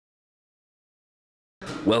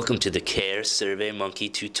Welcome to the CARE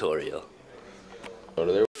SurveyMonkey tutorial.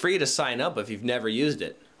 Free to sign up if you've never used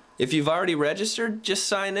it. If you've already registered, just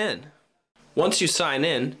sign in. Once you sign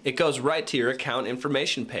in, it goes right to your account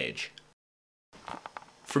information page.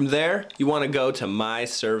 From there, you want to go to My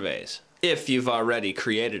Surveys, if you've already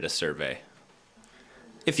created a survey.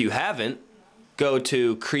 If you haven't, go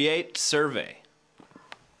to Create Survey.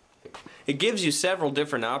 It gives you several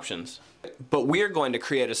different options, but we're going to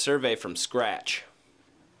create a survey from scratch.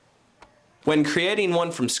 When creating one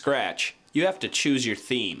from scratch, you have to choose your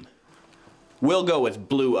theme. We'll go with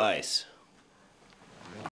Blue Ice.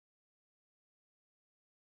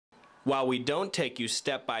 While we don't take you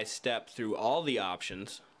step by step through all the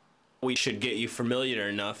options, we should get you familiar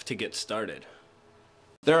enough to get started.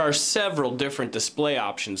 There are several different display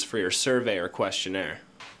options for your survey or questionnaire.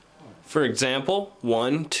 For example,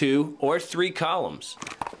 1, 2, or 3 columns.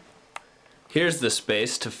 Here's the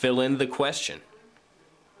space to fill in the question.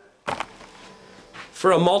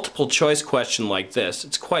 For a multiple choice question like this,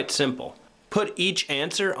 it's quite simple. Put each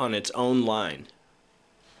answer on its own line.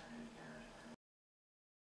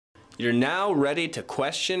 You're now ready to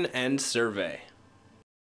question and survey.